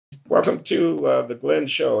Welcome to the Glenn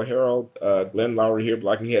Show. Harold, Glenn Loury here,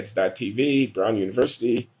 bloggingheads.tv, Brown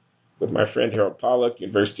University, with my friend Harold Pollack,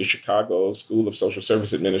 University of Chicago, School of Social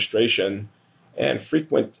Service Administration, and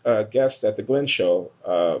frequent guest at the Glenn Show.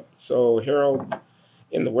 So, Harold,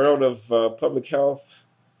 in the world of public health,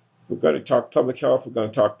 we're going to talk public health, we're going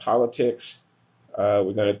to talk politics,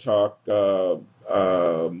 we're going to talk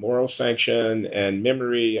moral sanction and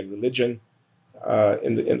memory and religion.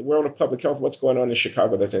 In the world of public health, what's going on in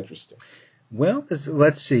Chicago that's interesting? Well,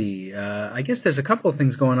 let's see. I guess there's a couple of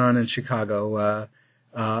things going on in Chicago.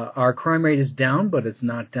 Our crime rate is down, but it's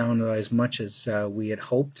not down as much as we had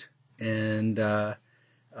hoped. And there's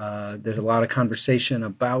a lot of conversation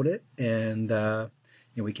about it. And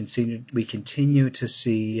we continue to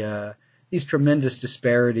see these tremendous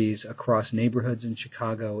disparities across neighborhoods in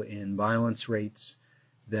Chicago in violence rates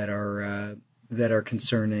that are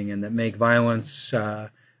concerning and that make violence,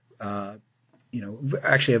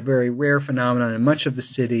 actually a very rare phenomenon in much of the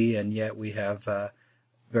city, and yet we have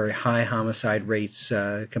very high homicide rates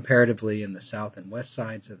comparatively in the south and west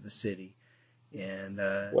sides of the city. And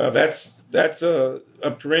well, that's a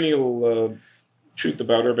perennial truth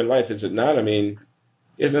about urban life, is it not? I mean,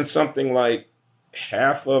 isn't something like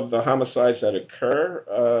half of the homicides that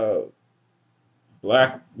occur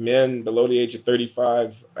Black men below the age of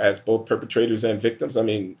 35 as both perpetrators and victims? I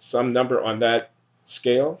mean, some number on that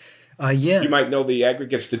scale? Yeah. You might know the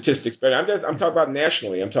aggregate statistics, but I'm talking about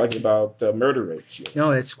nationally. I'm talking about murder rates.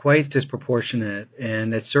 No, it's quite disproportionate,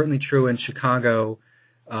 and it's certainly true in Chicago.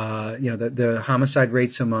 The homicide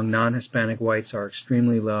rates among non-Hispanic whites are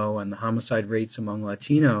extremely low, and the homicide rates among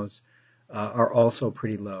Latinos are also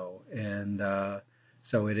pretty low. And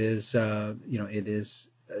so it is, it is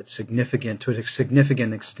significant to a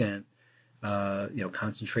significant extent,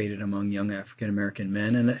 concentrated among young African American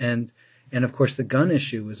men, and of course the gun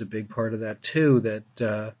issue is a big part of that too. That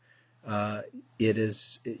it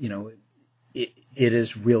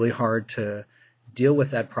is really hard to deal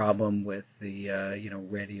with that problem with the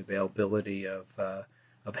ready availability of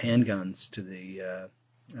handguns to the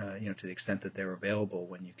to the extent that they're available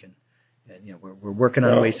when you can. And, we're working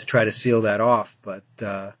on ways to try to seal that off, but.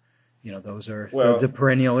 Those are the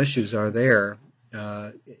perennial issues are there.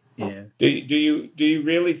 Yeah. Do you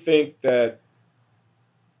really think that?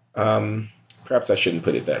 Perhaps I shouldn't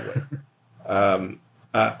put it that way.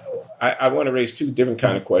 I want to raise two different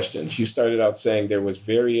kind of questions. You started out saying there was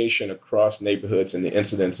variation across neighborhoods in the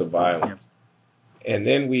incidence of violence, and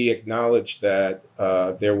then we acknowledged that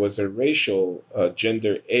there was a racial,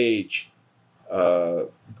 gender, age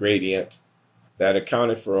gradient that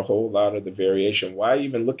accounted for a whole lot of the variation. Why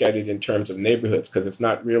even look at it in terms of neighborhoods? Because it's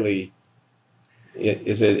not really,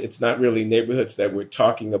 it's not really neighborhoods that we're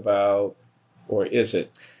talking about, or is it?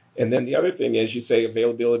 And then the other thing is, you say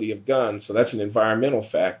availability of guns, so that's an environmental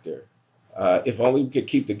factor. If only we could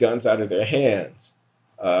keep the guns out of their hands.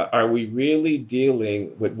 Are we really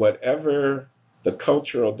dealing with whatever the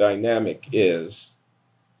cultural dynamic is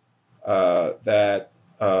that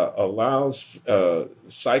allows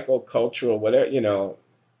psychocultural, whatever, if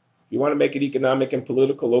you want to make it economic and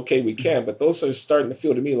political, okay, we can, but those are starting to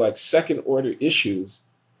feel to me like second order issues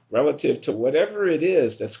relative to whatever it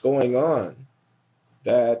is that's going on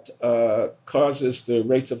that causes the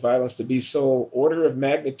rates of violence to be so order of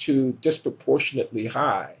magnitude disproportionately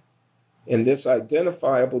high in this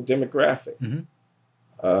identifiable demographic. Mm-hmm.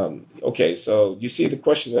 Okay, so you see the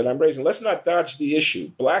question that I'm raising. Let's not dodge the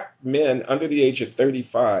issue. Black men under the age of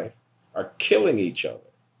 35 are killing each other.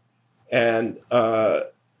 And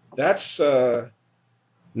that's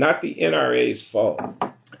not the NRA's fault.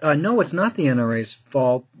 No, it's not the NRA's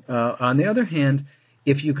fault. On the other hand,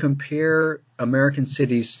 if you compare American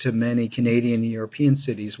cities to many Canadian and European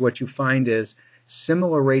cities, what you find is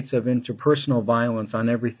similar rates of interpersonal violence on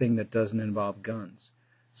everything that doesn't involve guns.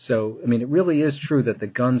 So, I mean, it really is true that the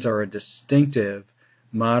guns are a distinctive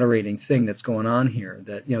moderating thing that's going on here.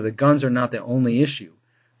 That, the guns are not the only issue.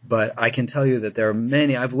 But I can tell you that there are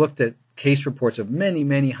many, I've looked at case reports of many,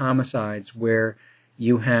 many homicides where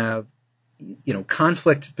you have,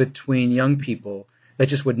 conflict between young people that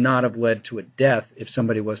just would not have led to a death if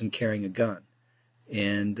somebody wasn't carrying a gun.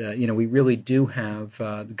 And, we really do have,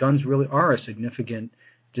 the guns really are a significant,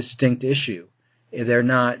 distinct issue. They're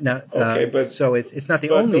not okay, but so it's not the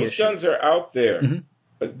only issue. Those guns are out there. Mm-hmm.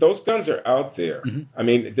 But those guns are out there. Mm-hmm. I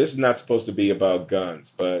mean, this is not supposed to be about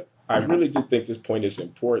guns, but I really do think this point is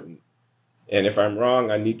important. And if I'm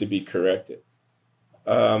wrong, I need to be corrected.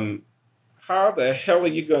 How the hell are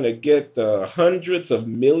you going to get hundreds of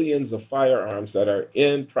millions of firearms that are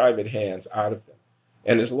in private hands out of them?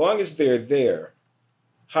 And as long as they're there,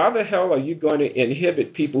 how the hell are you going to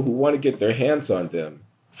inhibit people who want to get their hands on them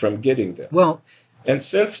from getting them. Well, And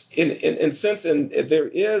there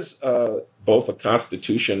is both a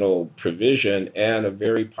constitutional provision and a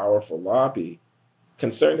very powerful lobby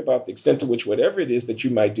concerned about the extent to which whatever it is that you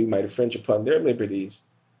might do might infringe upon their liberties,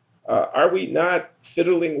 are we not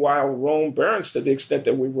fiddling while Rome burns to the extent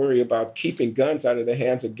that we worry about keeping guns out of the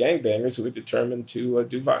hands of gangbangers who are determined to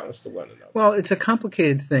do violence to one another? Well, it's a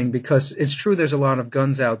complicated thing because it's true there's a lot of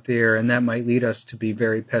guns out there, and that might lead us to be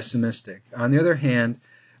very pessimistic. On the other hand,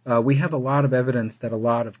 we have a lot of evidence that a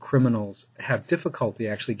lot of criminals have difficulty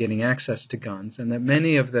actually getting access to guns, and that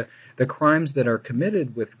many of the crimes that are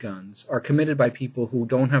committed with guns are committed by people who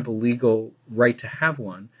don't have a legal right to have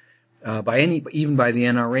one, even by the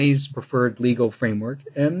NRA's preferred legal framework,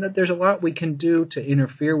 and that there's a lot we can do to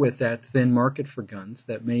interfere with that thin market for guns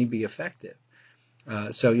that may be effective.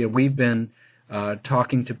 So we've been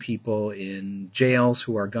talking to people in jails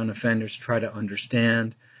who are gun offenders to try to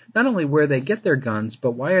understand not only where they get their guns,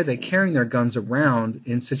 but why are they carrying their guns around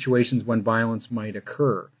in situations when violence might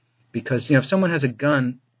occur. Because if someone has a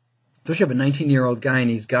gun, especially if a 19-year-old guy and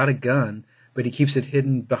he's got a gun, but he keeps it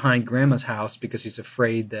hidden behind grandma's house because he's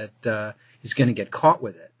afraid that he's going to get caught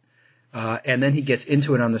with it. And then he gets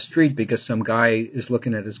into it on the street because some guy is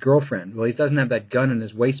looking at his girlfriend. Well, he doesn't have that gun in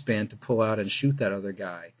his waistband to pull out and shoot that other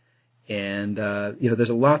guy. And, there's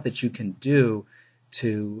a lot that you can do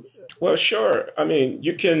to... Well, sure. I mean,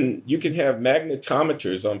 you can have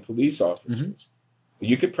magnetometers on police officers. Mm-hmm.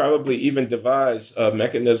 You could probably even devise a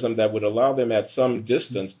mechanism that would allow them at some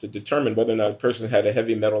distance to determine whether or not a person had a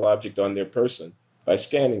heavy metal object on their person by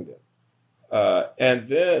scanning them. And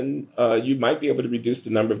then you might be able to reduce the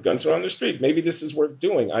number of guns around the street. Maybe this is worth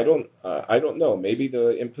doing. I don't know. Maybe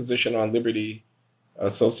the imposition on liberty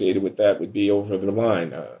associated with that would be over the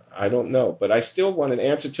line. I don't know. But I still want an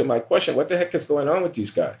answer to my question. What the heck is going on with these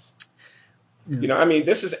guys? Yeah.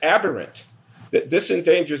 This is aberrant. This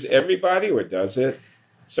endangers everybody, or does it?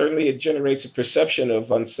 Certainly it generates a perception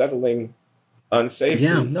of unsettling unsafety.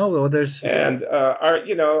 Yeah, no, well, there's... And,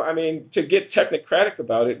 to get technocratic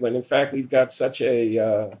about it when, in fact, we've got such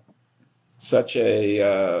a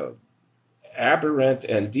aberrant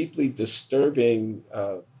and deeply disturbing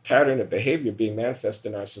pattern of behavior being manifest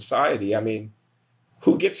in our society. I mean,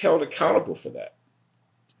 who gets held accountable for that?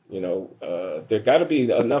 There got to be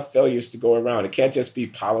enough failures to go around. It can't just be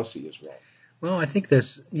policy is wrong. Well, I think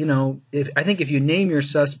there's, if you name your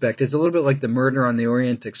suspect, it's a little bit like the murder on the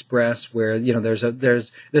Orient Express, where there's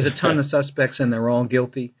a ton of suspects and they're all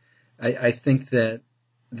guilty. I think that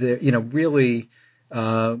really,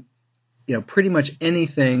 pretty much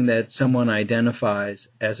anything that someone identifies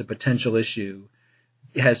as a potential issue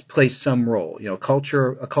plays some role. A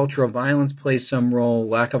culture of violence plays some role.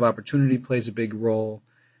 Lack of opportunity plays a big role.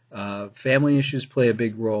 Family issues play a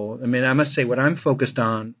big role. I mean, I must say what I'm focused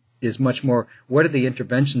on is much more, what are the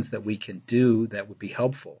interventions that we can do that would be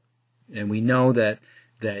helpful? And we know that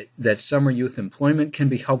summer youth employment can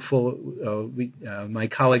be helpful. My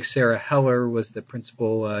colleague Sarah Heller was the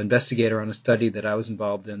principal investigator on a study that I was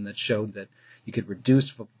involved in that showed that you could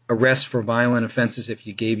reduce arrests for violent offenses if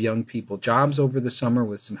you gave young people jobs over the summer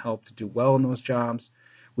with some help to do well in those jobs.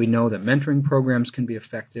 We know that mentoring programs can be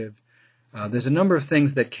effective. There's a number of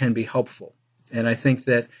things that can be helpful. And I think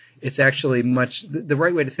that it's actually the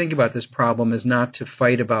right way to think about this problem is not to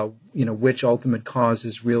fight about, which ultimate cause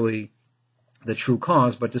is really the true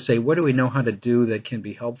cause, but to say, what do we know how to do that can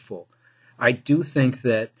be helpful? I do think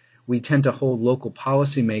that we tend to hold local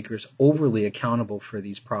policymakers overly accountable for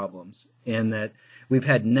these problems, and that we've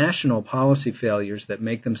had national policy failures that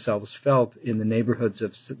make themselves felt in the neighborhoods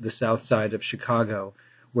of the south side of Chicago,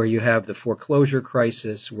 where you have the foreclosure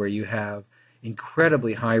crisis, where you have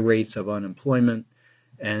incredibly high rates of unemployment,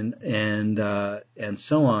 and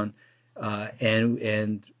so on,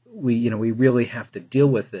 and we really have to deal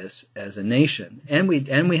with this as a nation, and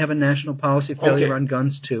we have a national policy failure on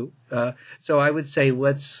guns too. So I would say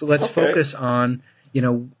let's focus on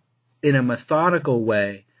in a methodical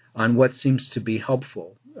way on what seems to be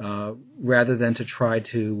helpful, rather than to try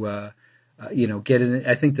to get in.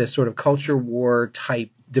 I think the sort of culture war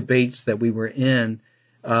type debates that we were in,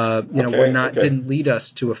 didn't lead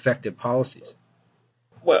us to effective policies.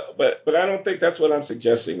 Well, but I don't think that's what I'm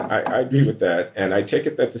suggesting. I agree with that, and I take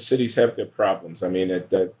it that the cities have their problems. I mean, and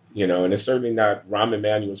it's certainly not Rahm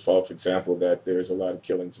Emanuel's fault, for example, that there's a lot of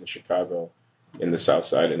killings in Chicago, in the South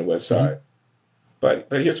Side and the West Side. But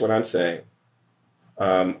here's what I'm saying: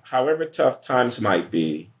 however tough times might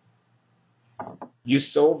be, you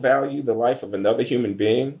so value the life of another human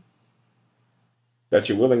being that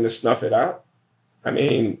you're willing to snuff it out. I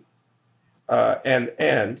mean,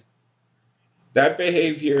 and that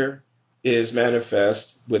behavior is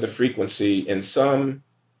manifest with a frequency in some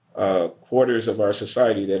quarters of our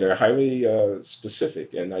society that are highly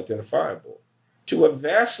specific and identifiable to a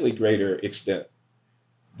vastly greater extent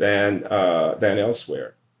than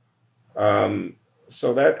elsewhere.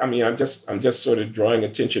 So that, I mean, I'm just sort of drawing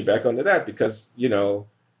attention back onto that because,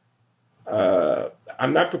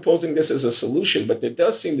 I'm not proposing this as a solution, but there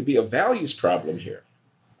does seem to be a values problem here.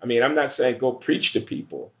 I mean, I'm not saying go preach to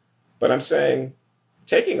people, but I'm saying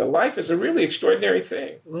taking a life is a really extraordinary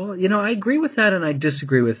thing. Well, I agree with that and I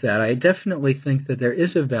disagree with that. I definitely think that there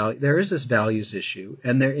is this values issue,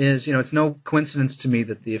 and there is, it's no coincidence to me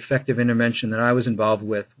that the effective intervention that I was involved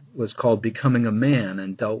with was called Becoming a Man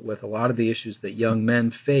and dealt with a lot of the issues that young men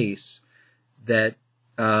face that,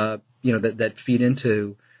 that feed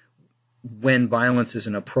into when violence is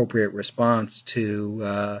an appropriate response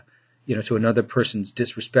to, to another person's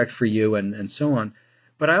disrespect for you and so on.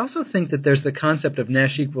 But I also think that there's the concept of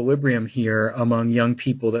Nash equilibrium here among young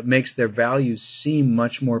people that makes their values seem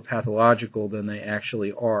much more pathological than they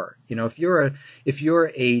actually are. If you're a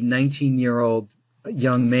 19-year-old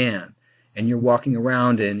young man and you're walking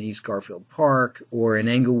around in East Garfield Park or in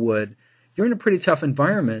Englewood, you're in a pretty tough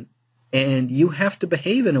environment, and you have to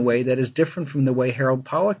behave in a way that is different from the way Harold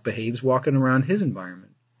Pollack behaves walking around his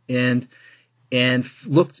environment. And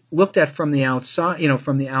looked at from the outside,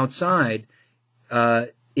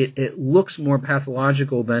 it looks more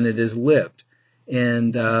pathological than it is lived.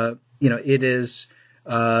 And, it is,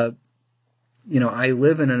 I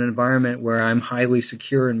live in an environment where I'm highly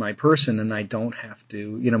secure in my person and I don't have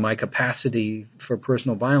to, my capacity for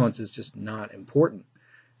personal violence is just not important,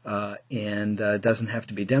 and doesn't have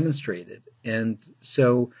to be demonstrated. And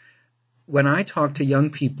so when I talk to young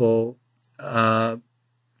people, the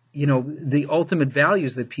ultimate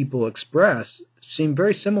values that people express seem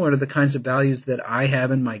very similar to the kinds of values that I have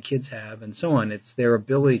and my kids have and so on. It's their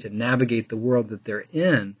ability to navigate the world that they're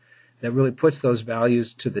in that really puts those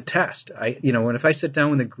values to the test. And if I sit down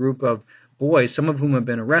with a group of boys, some of whom have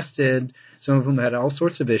been arrested, some of whom had all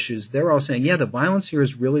sorts of issues, they're all saying, yeah, the violence here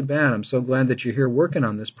is really bad. I'm so glad that you're here working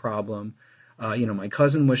on this problem. My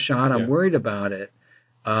cousin was shot. I'm worried about it.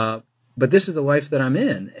 But this is the life that I'm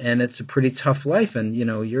in, and it's a pretty tough life. And,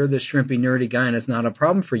 you're the shrimpy, nerdy guy, and it's not a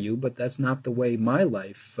problem for you, but that's not the way my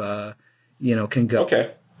life, can go.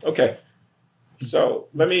 Okay. So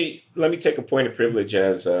let me take a point of privilege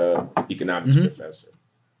as an economics professor,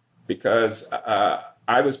 because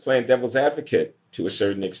I was playing devil's advocate to a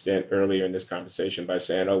certain extent earlier in this conversation by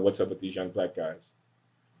saying, oh, what's up with these young black guys?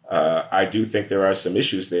 I do think there are some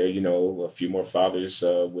issues there, a few more fathers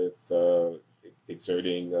with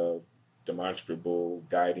exerting demonstrable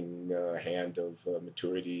guiding hand of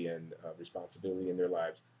maturity and responsibility in their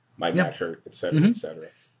lives might not hurt, et cetera, et cetera.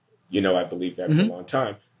 I believe that for a long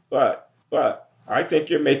time. But I think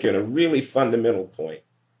you're making a really fundamental point.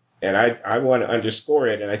 And I want to underscore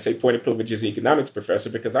it. And I say point of privilege as an economics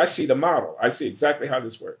professor because I see the model. I see exactly how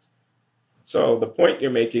this works. So the point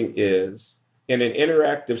you're making is in an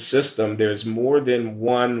interactive system, there's more than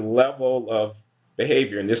one level of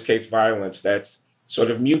behavior, in this case, violence, that's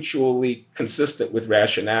sort of mutually consistent with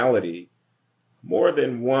rationality, more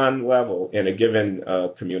than one level in a given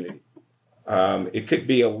community. It could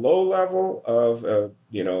be a low level of,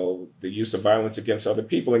 the use of violence against other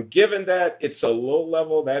people. And given that it's a low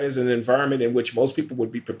level, that is an environment in which most people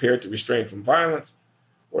would be prepared to restrain from violence,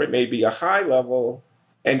 or it may be a high level.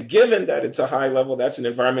 And given that it's a high level, that's an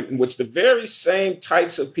environment in which the very same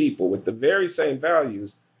types of people with the very same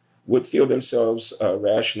values would feel themselves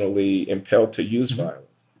rationally impelled to use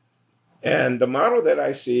violence. And the model that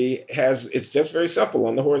I see it's just very simple.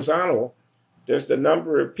 On the horizontal, there's the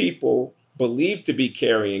number of people believed to be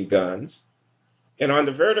carrying guns. And on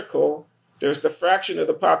the vertical, there's the fraction of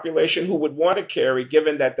the population who would want to carry,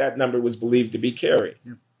 given that that number was believed to be carried.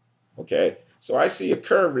 Yeah. Okay? So I see a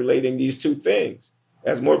curve relating these two things.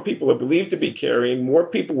 As more people are believed to be carrying, more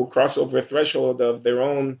people will cross over a threshold of their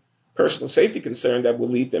own personal safety concern that will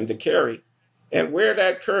lead them to carry. And where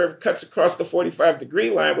that curve cuts across the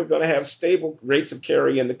 45-degree line, we're going to have stable rates of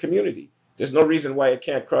carry in the community. There's no reason why it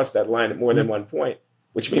can't cross that line at more than one point,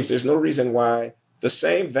 which means there's no reason why the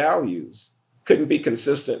same values couldn't be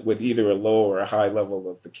consistent with either a low or a high level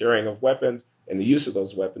of the carrying of weapons and the use of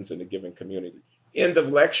those weapons in a given community. End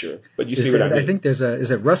of lecture. But you see what I mean? I think is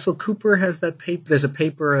it Russell Cooper has that paper? There's a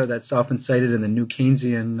paper that's often cited in the new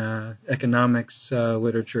Keynesian economics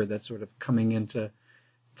literature that's sort of coming into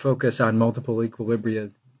focus on multiple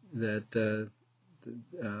equilibria. That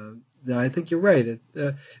I think you're right.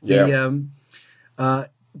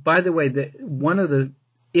 By the way, one of the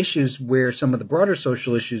issues where some of the broader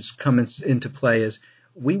social issues come into play is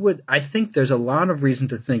I think there's a lot of reason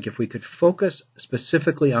to think if we could focus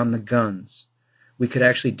specifically on the guns, we could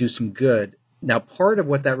actually do some good. Now, part of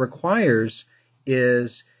what that requires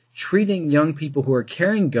is treating young people who are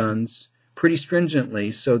carrying guns pretty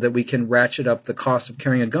stringently so that we can ratchet up the cost of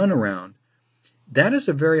carrying a gun around. That is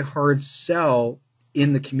a very hard sell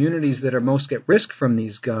in the communities that are most at risk from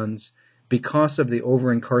these guns because of the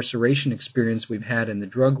over-incarceration experience we've had in the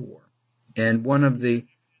drug war. And one of the...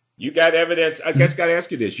 You got evidence, I guess got to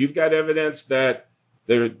ask you this. You've got evidence that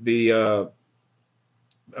the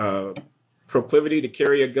proclivity to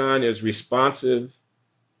carry a gun is responsive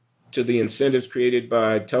to the incentives created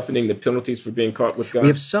by toughening the penalties for being caught with guns? We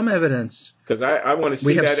have some evidence. Because I want to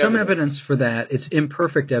see that We have some evidence for that. It's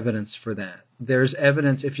imperfect evidence for that. There's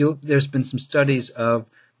evidence, there's been some studies of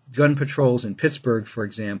gun patrols in Pittsburgh, for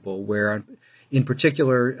example, where in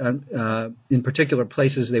particular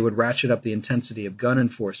places they would ratchet up the intensity of gun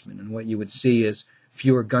enforcement, and what you would see is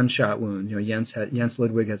fewer gunshot wounds. Jens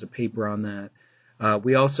Ludwig has a paper on that.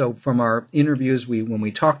 We also, from our interviews, when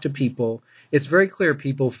we talk to people, it's very clear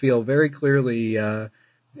people feel very clearly, that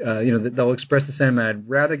they'll express the sentiment, I'd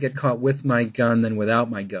rather get caught with my gun than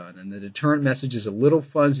without my gun. And the deterrent message is a little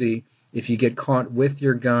fuzzy if you get caught with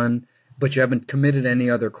your gun, but you haven't committed any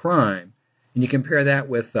other crime. And you compare that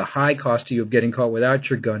with the high cost to you of getting caught without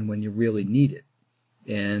your gun when you really need it.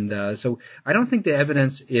 And so I don't think the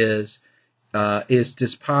evidence is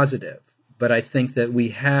dispositive, but I think that we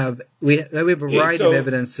have a variety of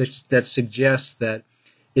evidence that suggests that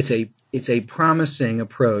it's a promising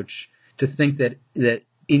approach to think that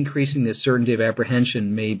increasing the certainty of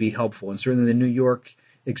apprehension may be helpful, and certainly the New York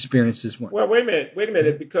experience is one. Well, wait a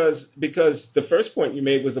minute, because the first point you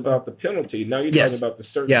made was about the penalty. Now you're talking about the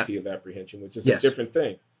certainty of apprehension, which is a different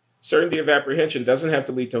thing. Certainty of apprehension doesn't have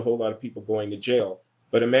to lead to a whole lot of people going to jail,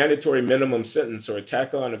 but a mandatory minimum sentence or a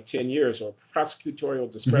tack-on of 10 years or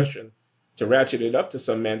prosecutorial discretion to ratchet it up to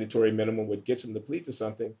some mandatory minimum, which gets them to plead to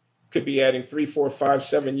something, could be adding 3, 4, 5,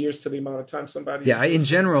 7 years to the amount of time somebody. Yeah, in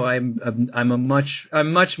general, I'm much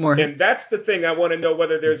more. And that's the thing I want to know,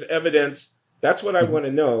 whether there's evidence. That's what I want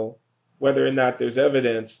to know, whether or not there's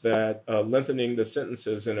evidence that lengthening the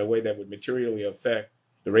sentences in a way that would materially affect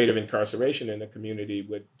the rate of incarceration in the community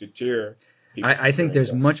would deter people. I think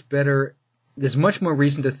there's much more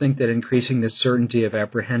reason to think that increasing the certainty of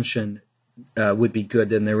apprehension would be good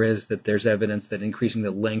than there is that there's evidence that increasing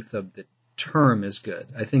the length of the term is good.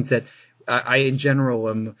 I think that I in general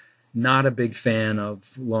am not a big fan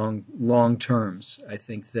of long terms. I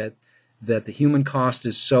think that the human cost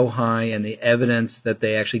is so high, and the evidence that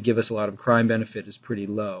they actually give us a lot of crime benefit is pretty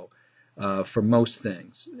low for most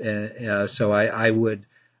things. So I would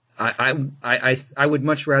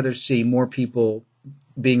much rather see more people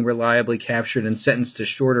being reliably captured and sentenced to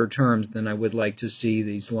shorter terms than I would like to see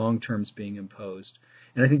these long terms being imposed.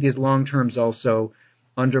 And I think these long terms also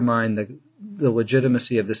undermine the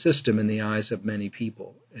legitimacy of the system in the eyes of many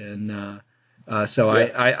people. And so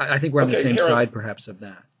I think we're on the same side, perhaps, of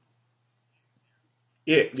that.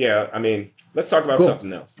 Yeah. I mean, let's talk about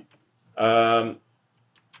something else.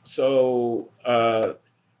 So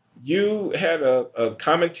you had a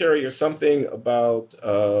commentary or something about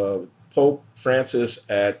Pope Francis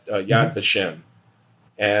at Yad Vashem.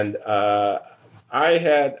 And I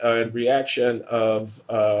had a reaction of,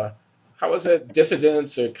 how is it,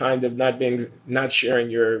 diffidence, or kind of not sharing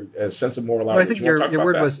your sense of morality? Well, I think your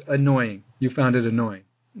word was annoying. You found it annoying.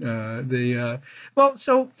 So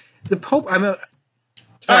the Pope,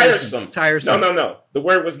 tiresome. No. The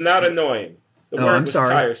word was not annoying. The word was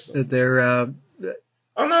tiresome.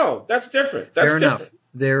 Oh no, that's different. That's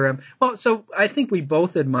different. So I think we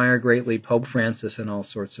both admire greatly Pope Francis in all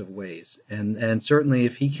sorts of ways, and certainly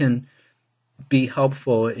if he can be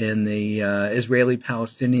helpful in the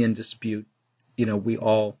Israeli-Palestinian dispute, we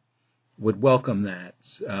all would welcome that.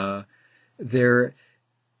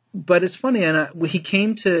 But it's funny, and he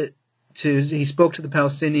came he spoke to the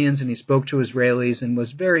Palestinians and he spoke to Israelis and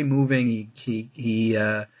was very moving. He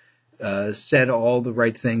said all the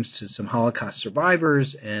right things to some Holocaust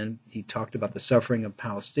survivors, and he talked about the suffering of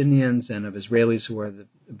Palestinians and of Israelis who are the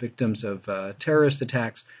victims of terrorist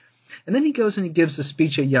attacks. And then he goes and he gives a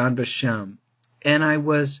speech at Yad Vashem, and I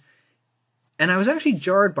was actually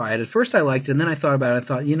jarred by it. At first I liked it, and then I thought about it. I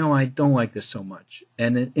thought, I don't like this so much.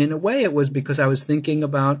 And in a way it was because I was thinking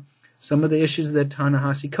about some of the issues that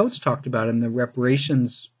Ta-Nehisi Coates talked about in the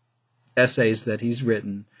reparations essays that he's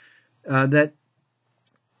written, that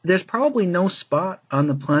there's probably no spot on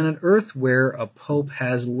the planet Earth where a pope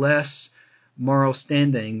has less moral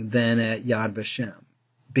standing than at Yad Vashem,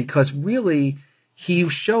 because really he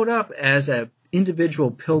showed up as an individual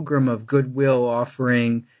pilgrim of goodwill,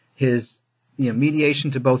 offering his mediation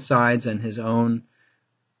to both sides and his own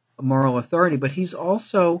moral authority. But he's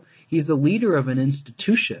also He's the leader of an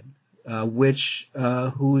institution which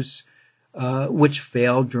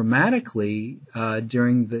failed dramatically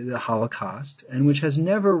during the Holocaust, and which has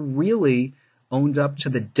never really owned up to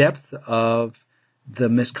the depth of the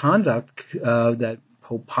misconduct that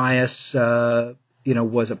Pope Pius,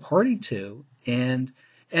 was a party to, and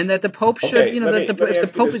that the Pope should, if the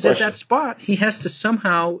Pope is at that spot, he has to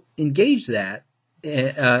somehow engage that.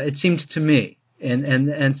 It seemed to me,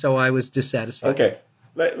 and so I was dissatisfied. Okay,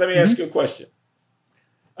 let me ask you a question.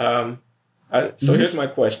 Here's my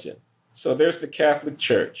question. So there's the Catholic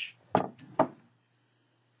Church,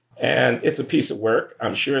 and it's a piece of work.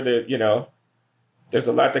 I'm sure that, there's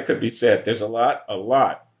a lot that could be said. There's a lot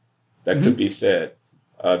that could be said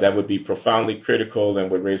that would be profoundly critical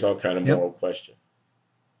and would raise all kind of moral questions.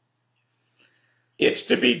 It's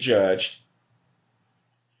to be judged.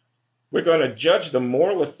 We're going to judge the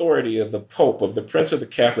moral authority of the Pope, of the Prince of the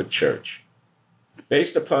Catholic Church,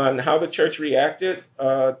 based upon how the church reacted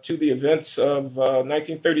to the events of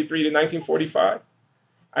 1933 to 1945?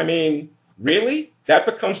 I mean, really? That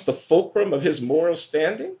becomes the fulcrum of his moral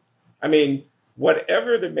standing? I mean,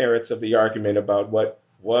 whatever the merits of the argument about what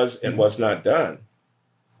was and was not done,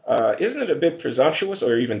 isn't it a bit presumptuous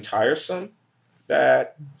or even tiresome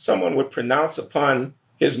that someone would pronounce upon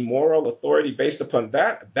his moral authority based upon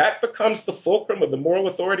that? That becomes the fulcrum of the moral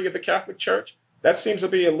authority of the Catholic Church? That seems to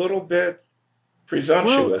be a little bit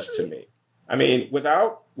presumptuous to me. I mean,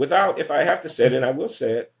 without, if I have to say it, and I will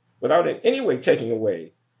say it, without in any way taking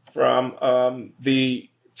away from the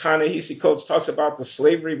Ta-Nehisi Coates talks about the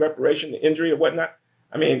slavery, reparation, the injury, or whatnot.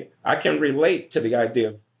 I mean, I can relate to the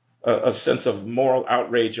idea of a sense of moral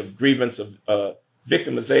outrage, of grievance, of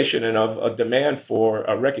victimization, and of a demand for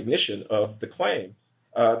a recognition of the claim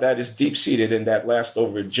that is deep-seated and that lasts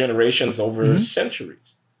over generations, over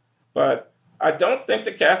centuries. But I don't think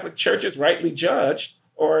the Catholic Church is rightly judged,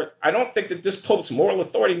 or I don't think that this Pope's moral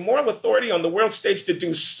authority on the world stage to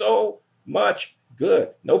do so much good.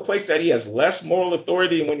 No place that he has less moral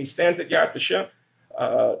authority than when he stands at Yad Vashem.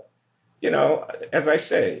 As I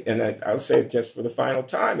say, and I'll say it just for the final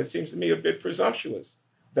time, it seems to me a bit presumptuous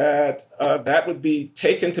that that would be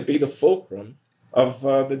taken to be the fulcrum of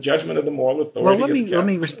the judgment of the moral authority. Well, let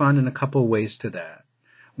me respond in a couple of ways to that.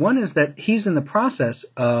 One is that he's in the process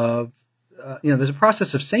of there's a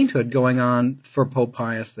process of sainthood going on for Pope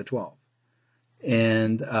Pius XII.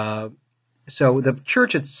 And so the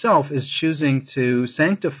church itself is choosing to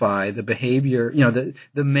sanctify the behavior,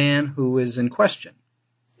 the man who is in question.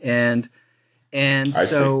 And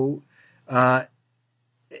so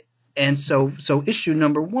issue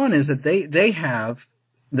number one is that they have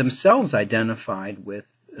themselves identified with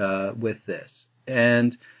this.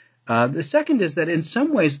 And the second is that in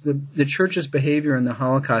some ways the church's behavior in the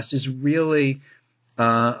Holocaust is really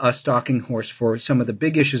a stalking horse for some of the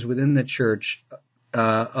big issues within the church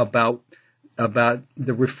about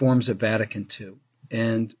the reforms of Vatican II,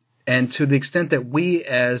 and to the extent that we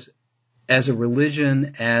as a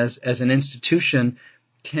religion, as an institution,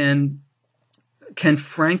 can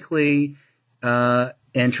frankly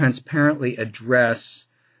and transparently address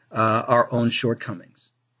our own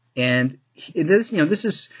shortcomings. And this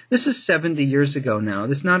is 70 years ago now.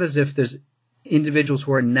 It's not as if there's individuals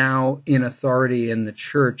who are now in authority in the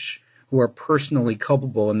church who are personally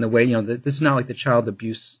culpable in the way, this is not like the child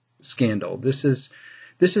abuse scandal. This is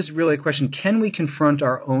really a question: can we confront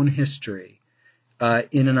our own history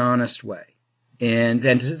in an honest way? And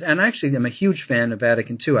actually, I'm a huge fan of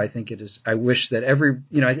Vatican II. I think it is. I wish that I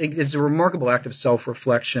think it's a remarkable act of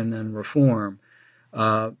self-reflection and reform.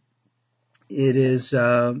 It is,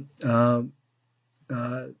 so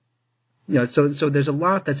there's a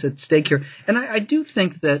lot that's at stake here. And I do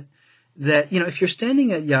think that, if you're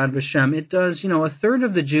standing at Yad Vashem, it does, a third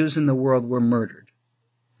of the Jews in the world were murdered,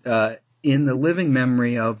 in the living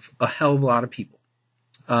memory of a hell of a lot of people.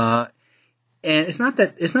 And it's not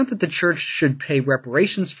that the church should pay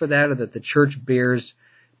reparations for that, or that the church bears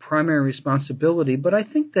primary responsibility, but I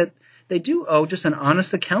think that they do owe just an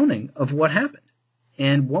honest accounting of what happened.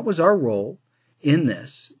 And what was our role in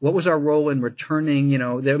this? What was our role in returning?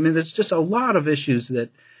 There's just a lot of issues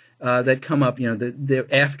that come up.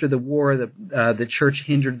 After the war, the church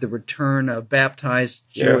hindered the return of baptized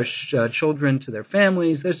Jewish children to their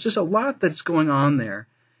families. There's just a lot that's going on there,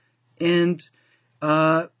 and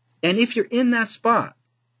if you're in that spot,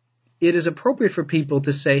 it is appropriate for people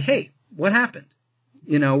to say, "Hey, what happened?"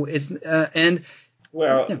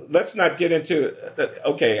 Let's not get into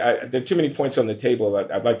okay. There are too many points on the table.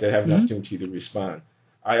 I'd like to have an opportunity to respond.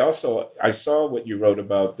 I saw what you wrote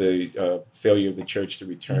about the failure of the church to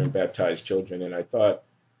return baptized children, and I thought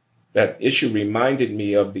that issue reminded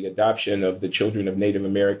me of the adoption of the children of Native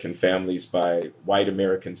American families by white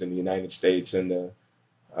Americans in the United States and the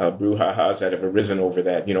brouhahas that have arisen over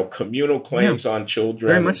that. Communal claims on children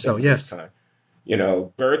very much and so. things of this Yes. kind.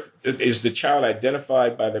 Birth is the child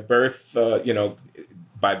identified by the birth,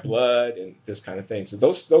 by blood and this kind of thing. So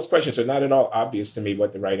those questions are not at all obvious to me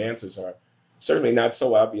what the right answers are. Certainly not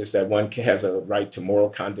so obvious that one has a right to moral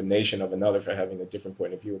condemnation of another for having a different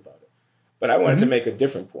point of view about it. But I wanted to make a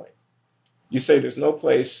different point. You say there's no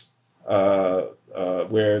place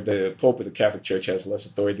where the Pope of the Catholic Church has less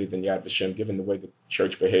authority than Yad Vashem, given the way the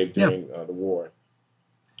Church behaved during the war,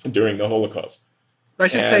 during the Holocaust. I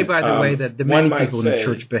should say, by the way, that the many people in the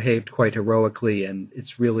Church behaved quite heroically, and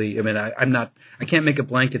it's really, I can't make a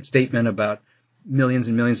blanket statement about millions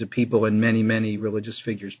and millions of people and many, many religious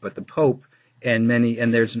figures, but the Pope and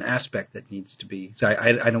there's an aspect that needs to be, so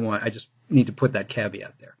I just need to put that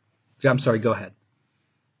caveat there. I'm sorry, go ahead.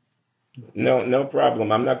 No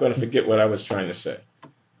problem. I'm not going to forget what I was trying to say,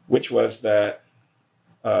 which was that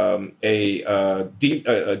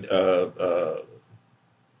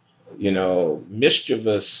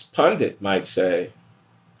mischievous pundit might say,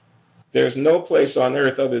 there's no place on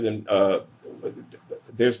earth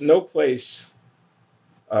there's no place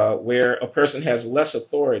where a person has less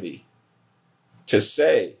authority to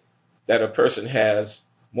say that a person has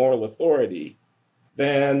moral authority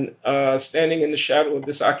than standing in the shadow of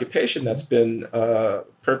this occupation that's been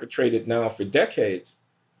perpetrated now for decades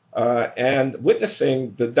and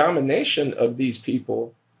witnessing the domination of these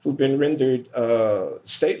people who've been rendered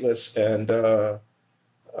stateless and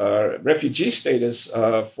refugee status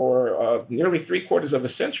for nearly 3/4 of a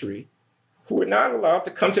century, who were not allowed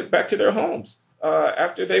to come back to their homes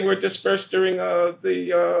after they were dispersed during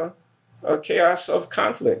the chaos of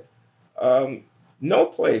conflict. No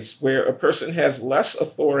place where a person has less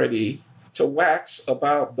authority to wax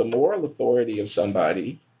about the moral authority of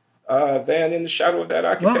somebody than in the shadow of that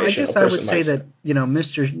occupation. Well, I guess I would say that,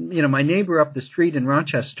 my neighbor up the street in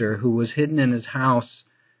Rochester who was hidden in his house,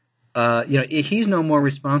 he's no more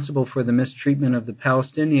responsible for the mistreatment of the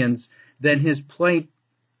Palestinians than his plight,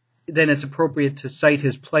 then it's appropriate to cite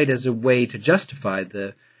his plight as a way to justify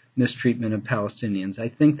the mistreatment of Palestinians. I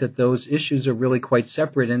think that those issues are really quite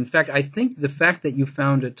separate. And in fact, I think the fact that you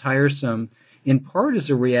found it tiresome in part is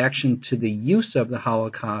a reaction to the use of the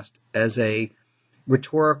Holocaust as a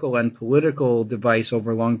rhetorical and political device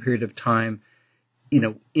over a long period of time,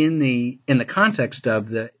 in the context of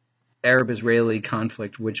the Arab-Israeli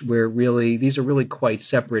conflict, these are really quite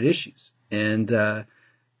separate issues. And I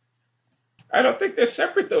don't think they're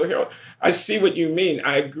separate, though, Harold. I see what you mean.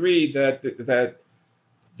 I agree that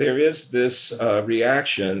there is this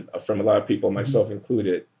reaction from a lot of people, myself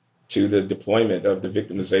included, to the deployment of the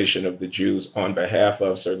victimization of the Jews on behalf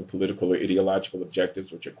of certain political or ideological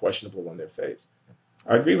objectives, which are questionable on their face.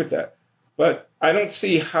 I agree with that. But I don't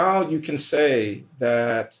see how you can say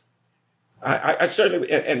that. I certainly,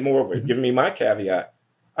 and moreover, give me my caveat,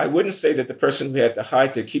 I wouldn't say that the person who had to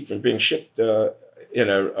hide to keep from being shipped in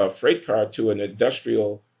a freight car to an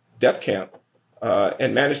industrial death camp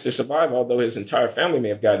and managed to survive, although his entire family may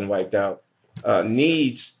have gotten wiped out,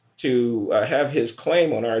 needs to have his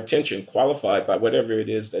claim on our attention qualified by whatever it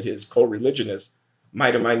is that his co-religionists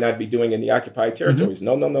might or might not be doing in the occupied territories.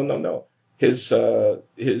 Mm-hmm. No. His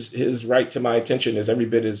right to my attention is every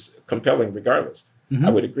bit as compelling regardless. Mm-hmm. I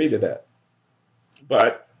would agree to that.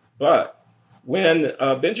 But when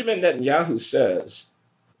Benjamin Netanyahu says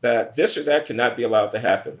that this or that cannot be allowed to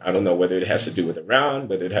happen, I don't know whether it has to do with Iran,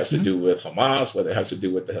 whether it has to do with Hamas, whether it has to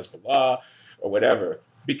do with the Hezbollah or whatever,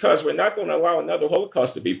 because we're not going to allow another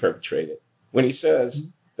Holocaust to be perpetrated. When he says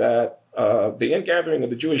that the ingathering of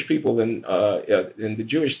the Jewish people in the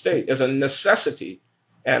Jewish state is a necessity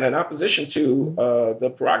and an opposition to the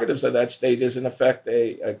prerogatives of that state is in effect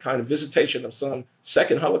a kind of visitation of some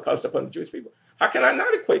second Holocaust upon the Jewish people. How can I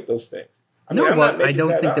not equate those things? I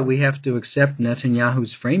don't think that we have to accept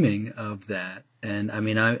Netanyahu's framing of that. And I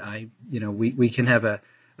mean, we can have a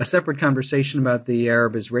separate conversation about the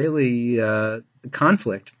Arab-Israeli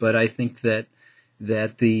conflict, but I think that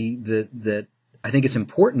I think it's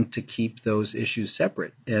important to keep those issues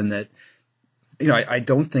separate, and that I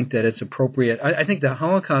don't think that it's appropriate. I think the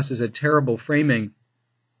Holocaust is a terrible framing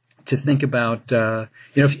to think about.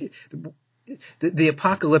 The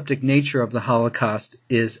apocalyptic nature of the Holocaust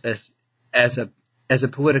is as a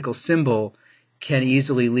political symbol can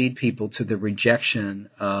easily lead people to the rejection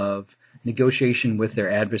of negotiation with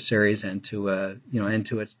their adversaries and to a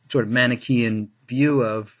sort of Manichaean view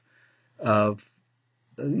of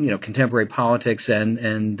contemporary politics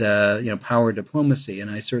and power diplomacy,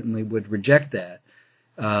 and I certainly would reject that.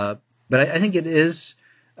 But I think it is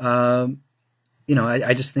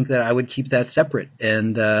I just think that I would keep that separate.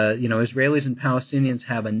 And, Israelis and Palestinians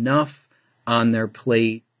have enough on their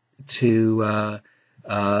plate to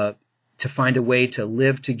find a way to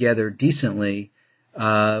live together decently,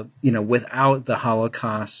 without the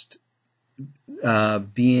Holocaust without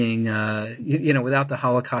the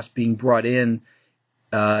Holocaust being brought in,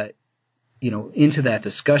 into that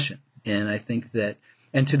discussion. And I think that,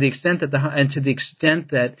 and to the extent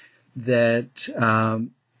that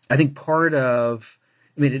I think part of,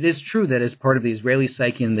 it is true that as part of the Israeli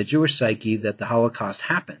psyche and the Jewish psyche that the Holocaust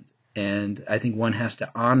happened. And I think one has to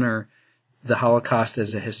honor the Holocaust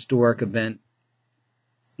as a historic event,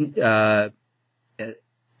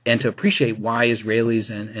 and to appreciate why Israelis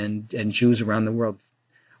and Jews around the world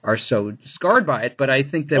are so scarred by it. But I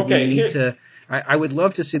think that we need to, I would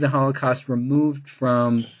love to see the Holocaust removed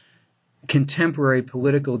from contemporary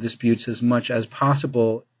political disputes as much as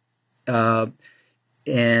possible, and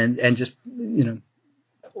just,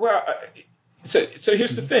 Well, so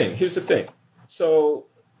here's the thing. So,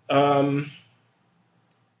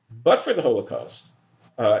 but for the Holocaust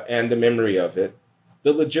and the memory of it,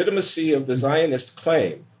 the legitimacy of the Zionist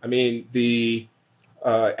claim, the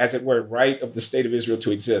as it were, right of the state of Israel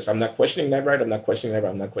to exist. I'm not questioning that right.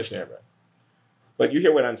 But you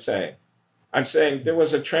hear what I'm saying. I'm saying there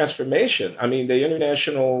was a transformation. The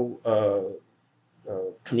international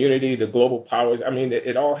community, the global powers,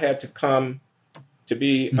 it all had to come to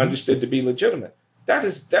be understood to be legitimate.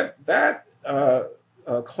 That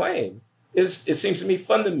claim is, it seems to me,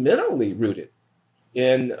 fundamentally rooted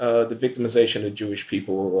in the victimization of Jewish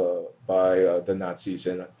people by the Nazis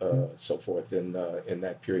and so forth in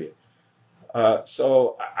that period. Otherwise,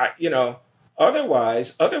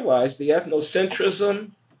 the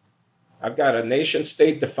ethnocentrism, I've got a nation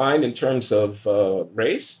state defined in terms of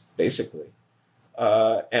race, basically,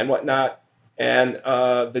 and whatnot, and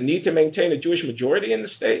the need to maintain a Jewish majority in the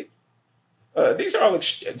state. These are all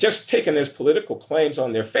just taken as political claims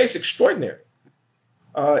on their face, extraordinary.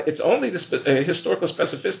 It's only the historical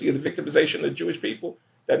specificity of the victimization of Jewish people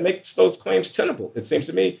that makes those claims tenable, it seems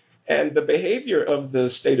to me. And the behavior of the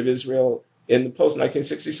state of Israel in the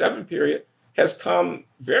post-1967 period has come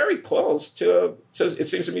very close to, it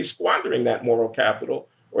seems to me, squandering that moral capital,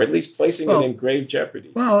 or at least placing it in grave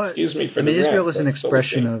jeopardy. Well, excuse me for the rant, Israel is an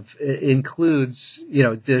expression of, it includes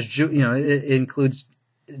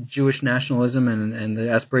Jewish nationalism and the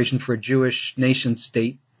aspiration for a Jewish nation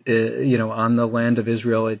state, on the land of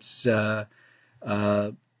Israel. It's,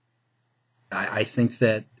 I think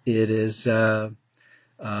that it is, I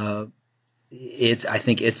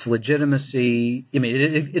think its legitimacy,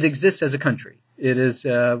 it exists as a country. It is,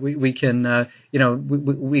 we can,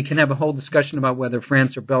 we can have a whole discussion about whether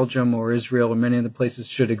France or Belgium or Israel or many other places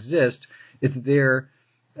should exist. It's there.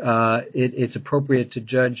 It's appropriate to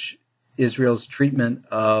judge Israel's treatment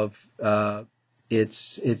of,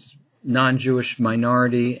 its non-Jewish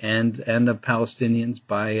minority and of Palestinians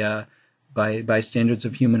by standards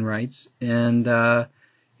of human rights. And,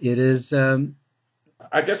 it is,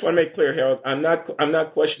 I just want to make clear, Harold, I'm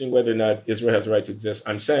not questioning whether or not Israel has a right to exist.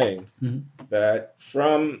 I'm saying that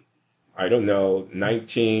from,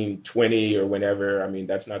 1920 or whenever,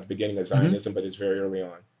 that's not the beginning of Zionism, but it's very early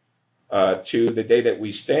on, to the day that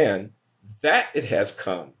we stand, that it has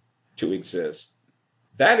come to exist.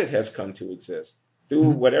 Through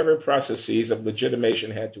whatever processes of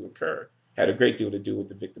legitimation had to occur, had a great deal to do with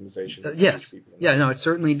the victimization of yes. people. Yeah, no, it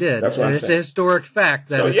certainly did. That's what I'm saying. It's a historic fact.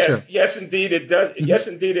 That is true. Yes, indeed it does. Yes,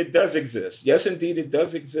 indeed it does exist. Yes, indeed it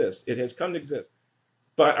does exist. It has come to exist.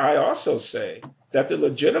 But I also say that the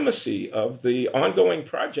legitimacy of the ongoing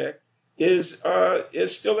project is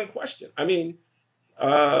still in question.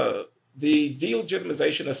 The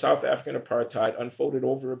delegitimization of South African apartheid unfolded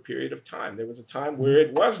over a period of time. There was a time where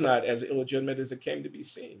it was not as illegitimate as it came to be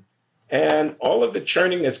seen. And all of the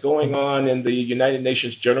churning that's going on in the United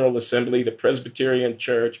Nations General Assembly, the Presbyterian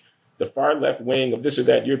Church, the far left wing of this or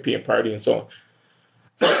that European party, and so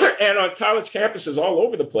on, and on college campuses all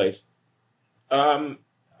over the place, there's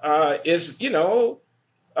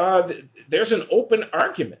an open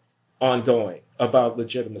argument ongoing about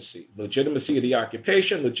legitimacy of the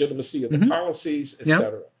occupation, legitimacy of the policies,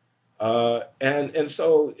 etc. And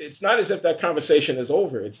so it's not as if that conversation is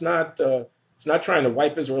over. It's not trying to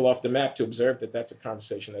wipe Israel off the map to observe that that's a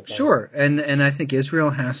conversation that's sure. And I think Israel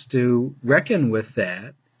has to reckon with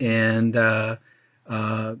that. And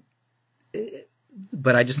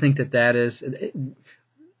but I just think that is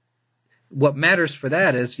what matters for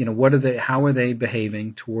that is, how are they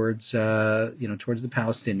behaving towards towards the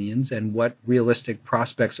Palestinians, and what realistic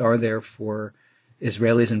prospects are there for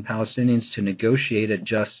Israelis and Palestinians to negotiate a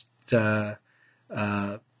just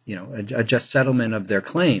a just settlement of their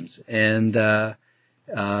claims. And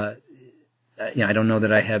I don't know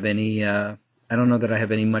that I have any. I don't know that I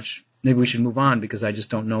have any much. Maybe we should move on because I just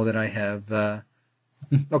don't know that I have.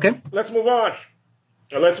 Okay. Let's move on.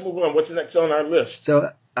 What's next on our list?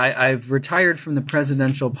 So I've retired from the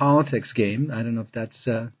presidential politics game. I don't know if that's.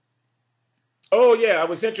 Oh yeah, I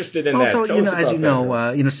was interested in that. Also, Tell us as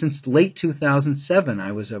about you know, since late 2007,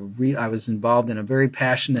 I was involved in a very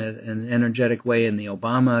passionate and energetic way in the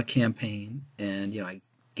Obama campaign, and I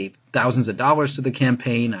gave thousands of dollars to the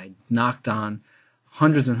campaign. I knocked on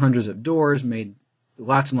hundreds and hundreds of doors, made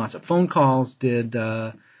lots and lots of phone calls, did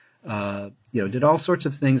all sorts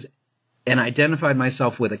of things, and identified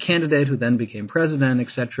myself with a candidate who then became president,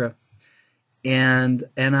 etc. And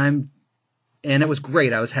it was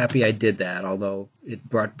great. I was happy I did that, although it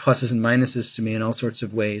brought pluses and minuses to me in all sorts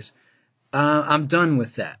of ways. I'm done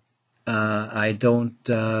with that. I'm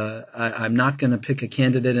not going to pick a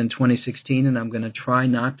candidate in 2016, and I'm going to try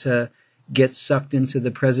not to get sucked into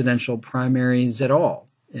the presidential primaries at all.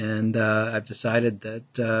 And I've decided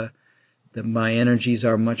that my energies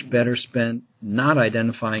are much better spent not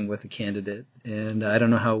identifying with a candidate. And I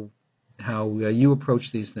don't know how you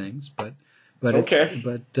approach these things, but okay.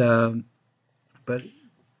 But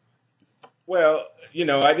well,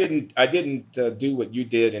 I didn't do what you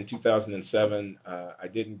did in 2007. I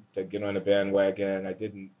didn't get on a bandwagon.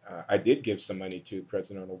 I did give some money to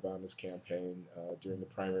President Obama's campaign during the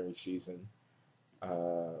primary season,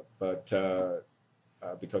 but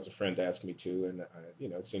because a friend asked me to, and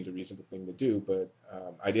it seemed a reasonable thing to do. But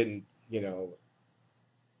I didn't,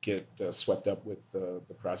 get swept up with the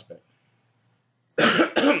prospect.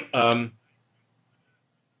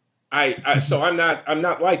 So I'm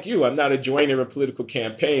not like you. I'm not a joiner of political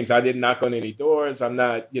campaigns. I didn't knock on any doors. I'm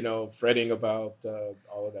not, fretting about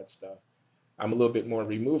all of that stuff. I'm a little bit more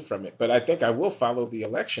removed from it, but I think I will follow the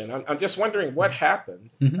election. I'm just wondering what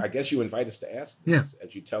happened. Mm-hmm. I guess you invite us to ask this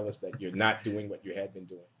as you tell us that you're not doing what you had been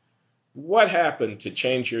doing. What happened to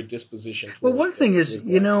change your disposition? Well, one thing is,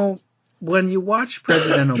 when you watch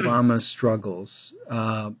President Obama's struggles,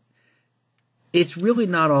 it's really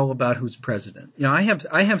not all about who's president. I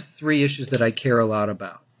have three issues that I care a lot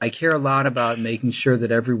about. I care a lot about making sure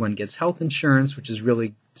that everyone gets health insurance, which is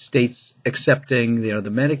really states accepting, the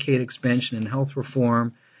Medicaid expansion and health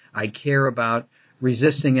reform. I care about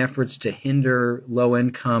resisting efforts to hinder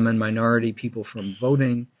low-income and minority people from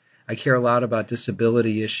voting. I care a lot about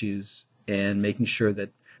disability issues and making sure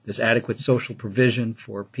that there's adequate social provision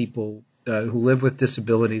for people who live with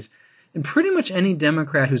disabilities. And pretty much any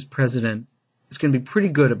Democrat who's president is going to be pretty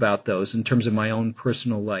good about those in terms of my own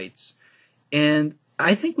personal lights. And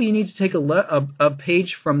I think we need to take a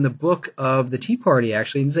page from the book of the Tea Party,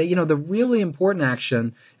 actually, and say, the really important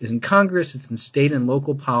action is in Congress, it's in state and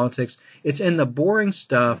local politics, it's in the boring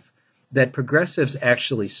stuff that progressives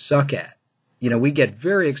actually suck at. We get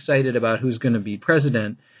very excited about who's going to be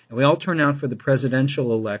president, and we all turn out for the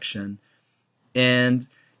presidential election. And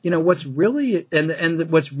what's really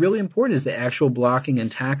what's really important is the actual blocking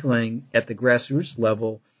and tackling at the grassroots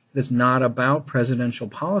level that's not about presidential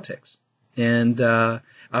politics. And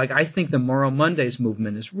I think the Moral Mondays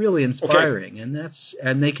movement is really inspiring, and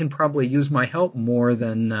they can probably use my help more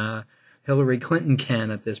than Hillary Clinton can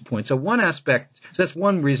at this point. So that's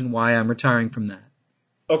one reason why I'm retiring from that.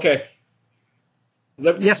 Okay.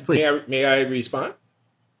 Yes, please. May I respond?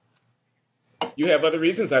 You have other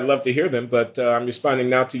reasons. I'd love to hear them, but I'm responding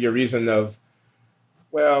now to your reason of,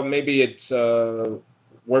 well, maybe it's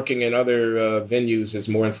working in other venues is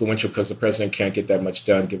more influential because the president can't get that much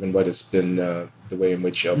done, given what it's been, the way in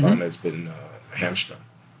which Obama has been hamstrung.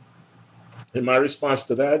 And my response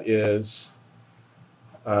to that is,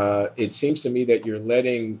 it seems to me that you're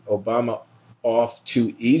letting Obama off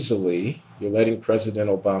too easily. You're letting President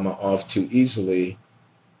Obama off too easily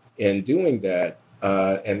in doing that.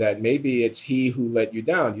 And that maybe it's he who let you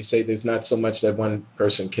down. You say there's not so much that one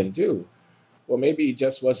person can do. Well, maybe he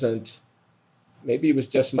was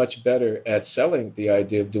just much better at selling the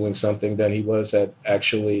idea of doing something than he was at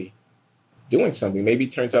actually doing something. Maybe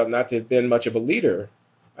he turns out not to have been much of a leader.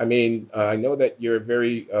 I mean, I know that you're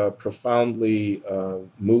very profoundly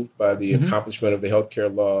moved by the accomplishment of the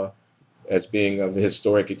healthcare law as being of the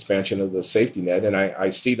historic expansion of the safety net. And I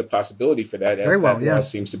see the possibility for that as that law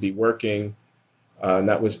seems to be working.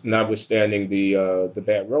 Notwithstanding the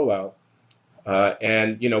bad rollout.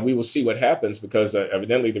 And we will see what happens because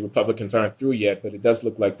evidently the Republicans aren't through yet, but it does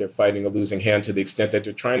look like they're fighting a losing hand to the extent that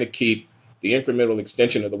they're trying to keep the incremental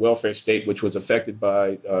extension of the welfare state, which was affected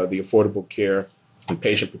by the Affordable Care and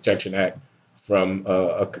Patient Protection Act, from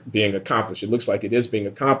being accomplished. It looks like it is being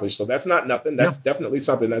accomplished. So that's not nothing. That's definitely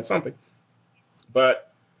something. That's something.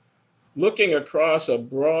 But looking across a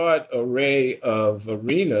broad array of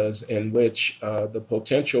arenas in which the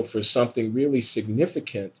potential for something really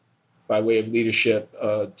significant by way of leadership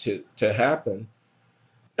to happen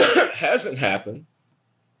hasn't happened.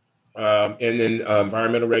 And then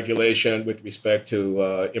environmental regulation with respect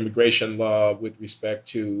to immigration law, with respect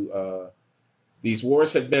to these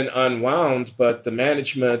wars have been unwound, but the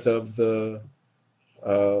management of the,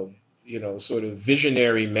 sort of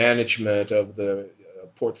visionary management of the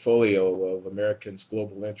portfolio of Americans'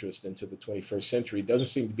 global interest into the 21st century doesn't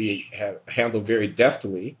seem to be handled very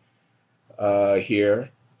deftly here.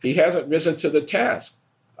 He hasn't risen to the task.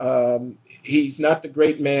 He's not the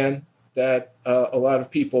great man that a lot of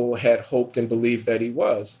people had hoped and believed that he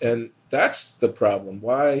was. And that's the problem.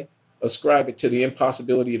 Why ascribe it to the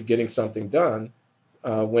impossibility of getting something done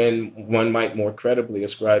when one might more credibly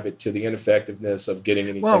ascribe it to the ineffectiveness of getting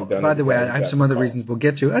anything done? Well, by the way, I have some other reasons we'll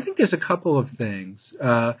get to. I think there's a couple of things.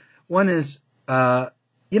 One is, it's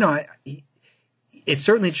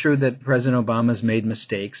certainly true that President Obama's made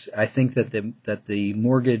mistakes. I think that the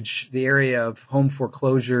mortgage, the area of home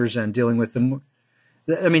foreclosures and dealing with them,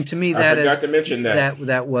 I mean, to me,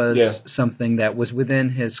 that was something that was within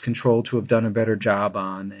his control to have done a better job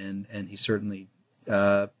on, and he certainly,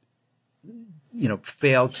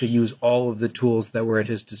 failed to use all of the tools that were at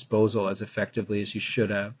his disposal as effectively as he should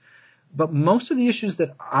have. But most of the issues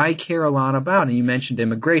that I care a lot about, and you mentioned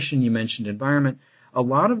immigration, you mentioned environment, a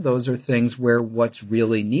lot of those are things where what's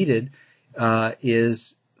really needed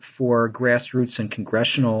is for grassroots and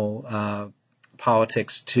congressional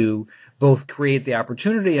politics to both create the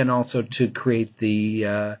opportunity and also to create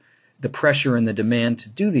the pressure and the demand to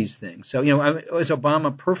do these things. So, is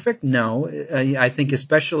Obama perfect? No. I think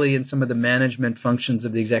especially in some of the management functions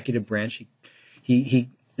of the executive branch, he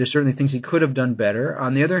there's certainly things he could have done better.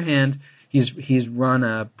 On the other hand, he's run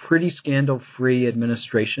a pretty scandal-free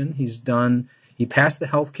administration. He passed the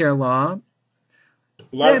healthcare law.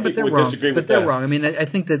 A lot of people would disagree with that. But they're wrong. I mean, I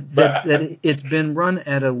think that it's been run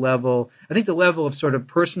at a level, I think the level of sort of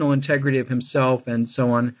personal integrity of himself and so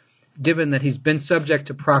on, given that he's been subject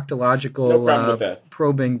to proctological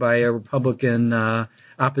probing by a Republican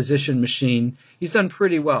opposition machine, he's done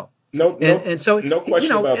pretty well. No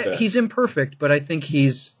question about that. He's imperfect, but I think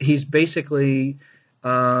he's basically,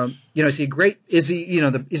 is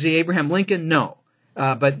he Abraham Lincoln? No.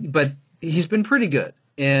 But he's been pretty good.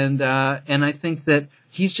 And I think that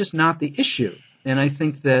he's just not the issue. And I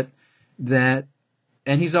think that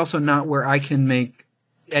and he's also not where I can make,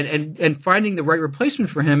 and finding the right replacement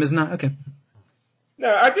for him is not, okay.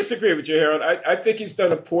 No, I disagree with you, Harold. I think he's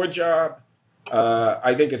done a poor job.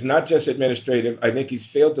 I think it's not just administrative. I think he's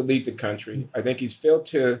failed to lead the country. I think he's failed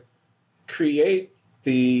to create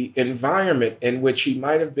the environment in which he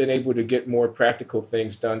might have been able to get more practical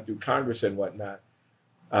things done through Congress and whatnot.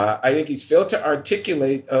 I think he's failed to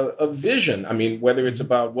articulate a vision. I mean, whether it's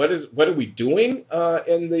about what are we doing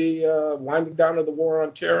in the winding down of the war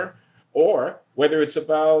on terror, or whether it's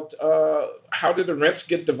about how do the rents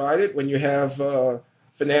get divided when you have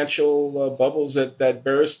financial bubbles that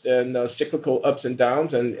burst and cyclical ups and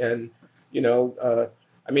downs, I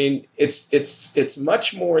mean, it's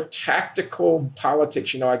much more tactical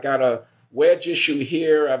politics. I got a wedge issue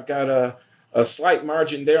here. I've got a slight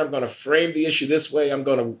margin there. I'm going to frame the issue this way. I'm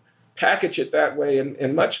going to package it that way,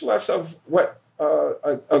 and much less of what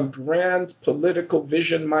a grand political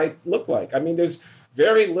vision might look like. I mean, there's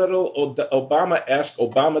very little Obama-esque,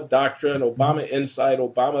 Obama doctrine, Obama insight,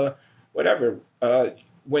 Obama whatever.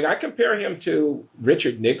 When I compare him to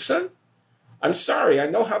Richard Nixon, I'm sorry, I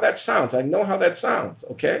know how that sounds.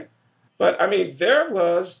 Okay? But, I mean, there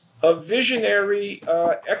was a visionary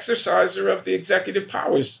exerciser of the executive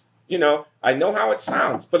powers. I know how it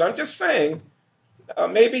sounds, but I'm just saying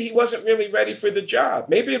maybe he wasn't really ready for the job.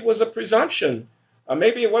 Maybe it was a presumption.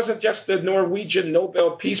 Maybe it wasn't just the Norwegian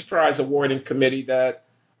Nobel Peace Prize awarding committee that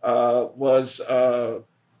was,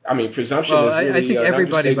 presumption is really I think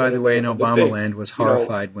everybody, by the way, in Obama land was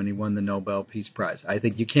horrified when he won the Nobel Peace Prize. I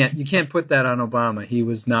think you can't put that on Obama. He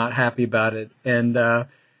was not happy about it. And no,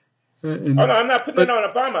 I'm not putting it on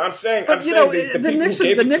Obama. I'm saying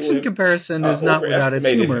the Nixon comparison is not without its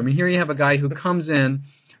humor. I mean, here you have a guy who comes in.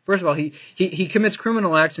 First of all, he commits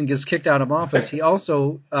criminal acts and gets kicked out of office. He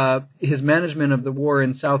also his management of the war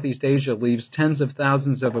in Southeast Asia leaves tens of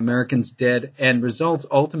thousands of Americans dead, and results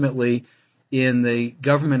ultimately in the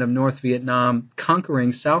government of North Vietnam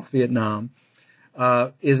conquering South Vietnam.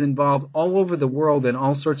 Is involved all over the world in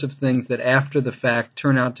all sorts of things that after the fact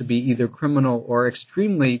turn out to be either criminal or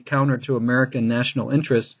extremely counter to American national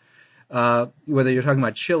interests. Whether you're talking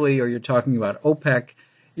about Chile or you're talking about OPEC,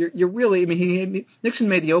 you're really, I mean, Nixon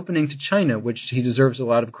made the opening to China, which he deserves a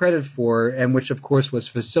lot of credit for, and which, of course, was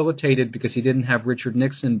facilitated because he didn't have Richard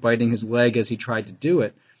Nixon biting his leg as he tried to do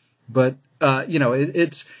it. But,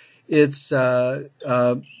 Obama's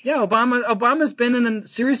been in a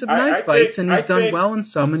series of knife fights, and he's done well in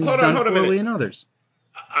some, and he's done poorly in others.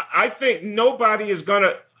 I think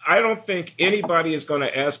I don't think anybody is going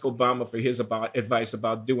to ask Obama for his advice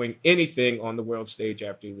about doing anything on the world stage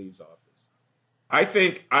after he leaves office. I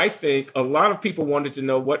think a lot of people wanted to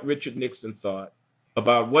know what Richard Nixon thought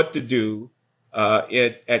about what to do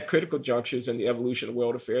at critical junctures in the evolution of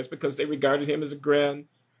world affairs because they regarded him as a grand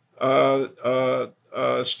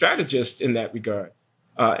strategist in that regard.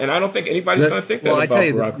 And I don't think anybody's going to think that about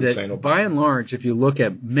Barack Hussein Obama. By and large, if you look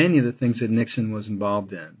at many of the things that Nixon was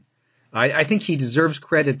involved in, I think he deserves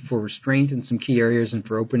credit for restraint in some key areas and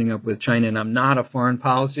for opening up with China. And I'm not a foreign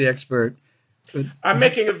policy expert. But I'm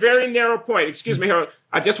making a very narrow point. Excuse me, Harold.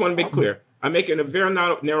 I just want to be clear. I'm making a very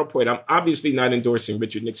narrow point. I'm obviously not endorsing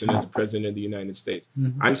Richard Nixon as the president of the United States.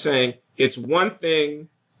 Mm-hmm. I'm saying it's one thing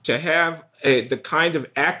to have the kind of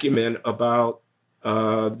acumen about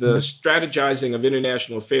the strategizing of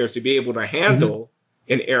international affairs to be able to handle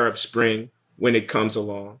an Arab Spring when it comes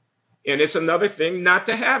along. And it's another thing not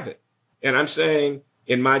to have it. And I'm saying,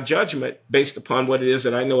 in my judgment, based upon what it is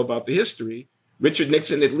that I know about the history, Richard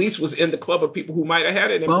Nixon at least was in the club of people who might have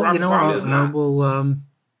had it, and Barack Obama is not.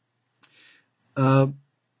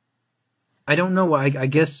 I don't know. I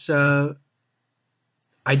guess I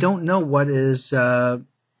don't know what is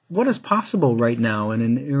possible right now in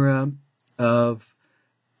an era of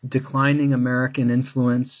declining American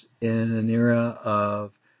influence, in an era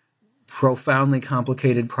of profoundly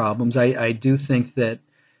complicated problems. I do think that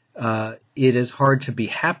it is hard to be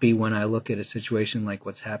happy when I look at a situation like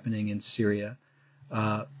what's happening in Syria.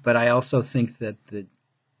 But I also think that it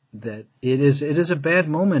is a bad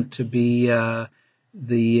moment to be at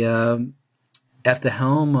the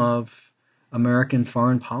helm of American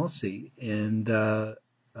foreign policy, and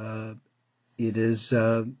it is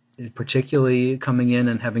particularly coming in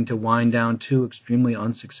and having to wind down two extremely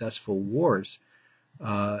unsuccessful wars.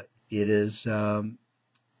 It's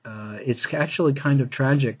actually kind of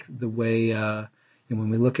tragic the way when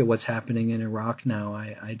we look at what's happening in Iraq now.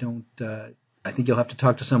 I think you'll have to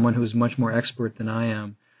talk to someone who's much more expert than I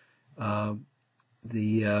am.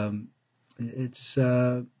 It's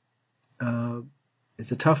a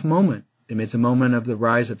tough moment. I mean, it's a moment of the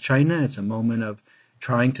rise of China. It's a moment of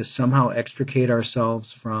trying to somehow extricate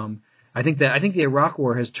ourselves from. I think the Iraq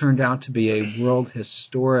War has turned out to be a world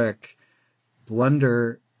historic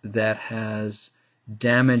blunder that has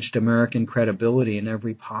damaged American credibility in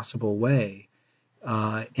every possible way.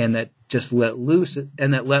 And that just let loose a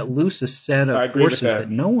set of forces that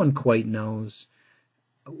no one quite knows,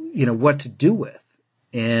 what to do with,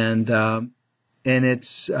 and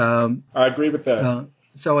it's. I agree with that.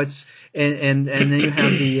 So it's and then you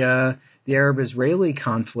have the Arab-Israeli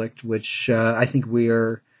conflict, which I think we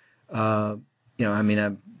are, I'm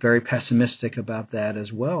very pessimistic about that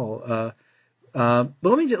as well. But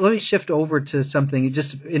let me shift over to something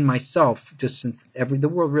just in myself, just since the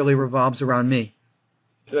world really revolves around me.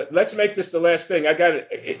 Let's make this the last thing. I got it.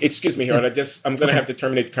 Excuse me, Harold. I'm going to have to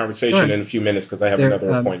terminate the conversation in a few minutes because I have another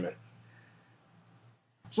appointment.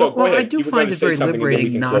 So go ahead. I do find it very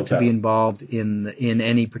liberating not to be involved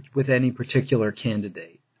with any particular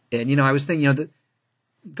candidate. And I was thinking,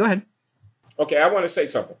 go ahead. Okay, I want to say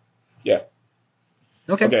something. Yeah.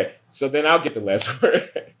 Okay. So then I'll get the last word.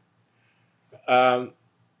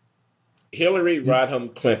 Hillary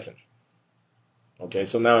Rodham Clinton. Okay,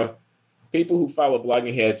 so now people who follow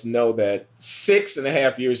blogging heads know that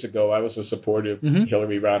 6.5 years ago, I was a supporter of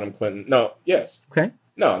Hillary Rodham Clinton. No, yes. Okay.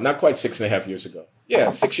 No, not quite 6.5 years ago. Yeah,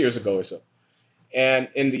 6 years ago or so. And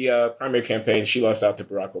in the primary campaign, she lost out to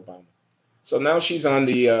Barack Obama. So now she's on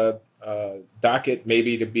the docket,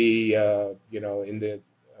 maybe to be, in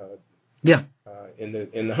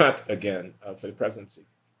the hunt again for the presidency.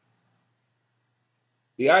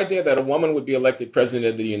 The idea that a woman would be elected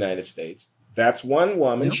president of the United States, that's one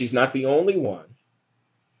woman. Yep. She's not the only one.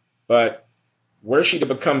 But were she to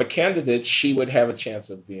become a candidate, she would have a chance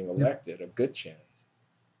of being elected, a good chance.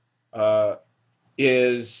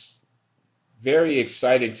 Is very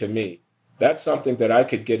exciting to me. That's something that I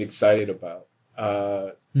could get excited about.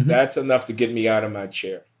 That's enough to get me out of my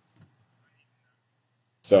chair.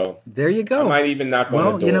 So there you go. I might even knock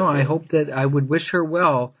on the door. I hope that I would wish her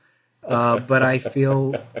well, but I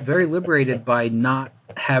feel very liberated by not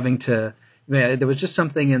having to. There was just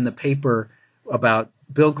something in the paper about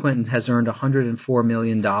Bill Clinton has earned $104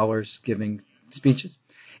 million giving speeches.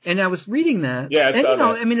 And I was reading that. Yeah, I and, saw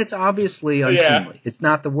that. I mean, it's obviously unseemly. Yeah. It's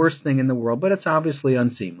not the worst thing in the world, but it's obviously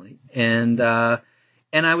unseemly. And I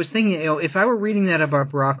was thinking, if I were reading that about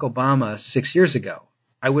Barack Obama 6 years ago,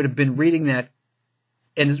 I would have been reading that,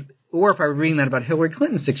 or if I were reading that about Hillary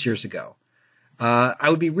Clinton 6 years ago, I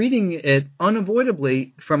would be reading it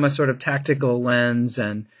unavoidably from a sort of tactical lens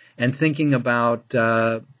and thinking about,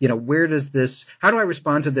 where does this, how do I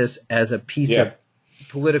respond to this as a piece of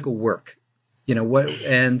political work?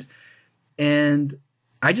 And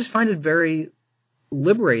I just find it very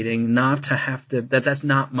liberating not to have to, I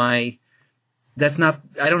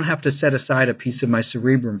don't have to set aside a piece of my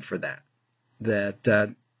cerebrum for that.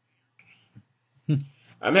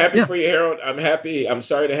 I'm happy for you, Harold. I'm happy. I'm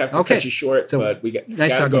sorry to have to cut you short, but we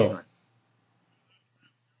gotta go.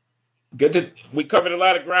 We covered a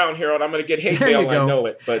lot of ground, Harold. I'm going to get hate mail, I know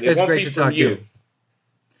it, but it won't be from you.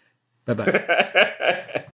 Bye-bye.